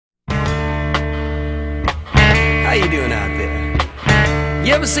How you doing out there?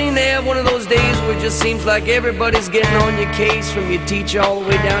 You ever seem to have one of those days where it just seems like everybody's getting on your case, from your teacher all the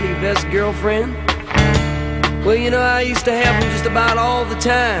way down to your best girlfriend? Well, you know, I used to have them just about all the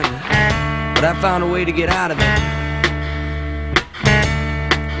time, but I found a way to get out of it.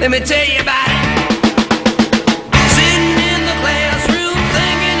 Let me tell you about it.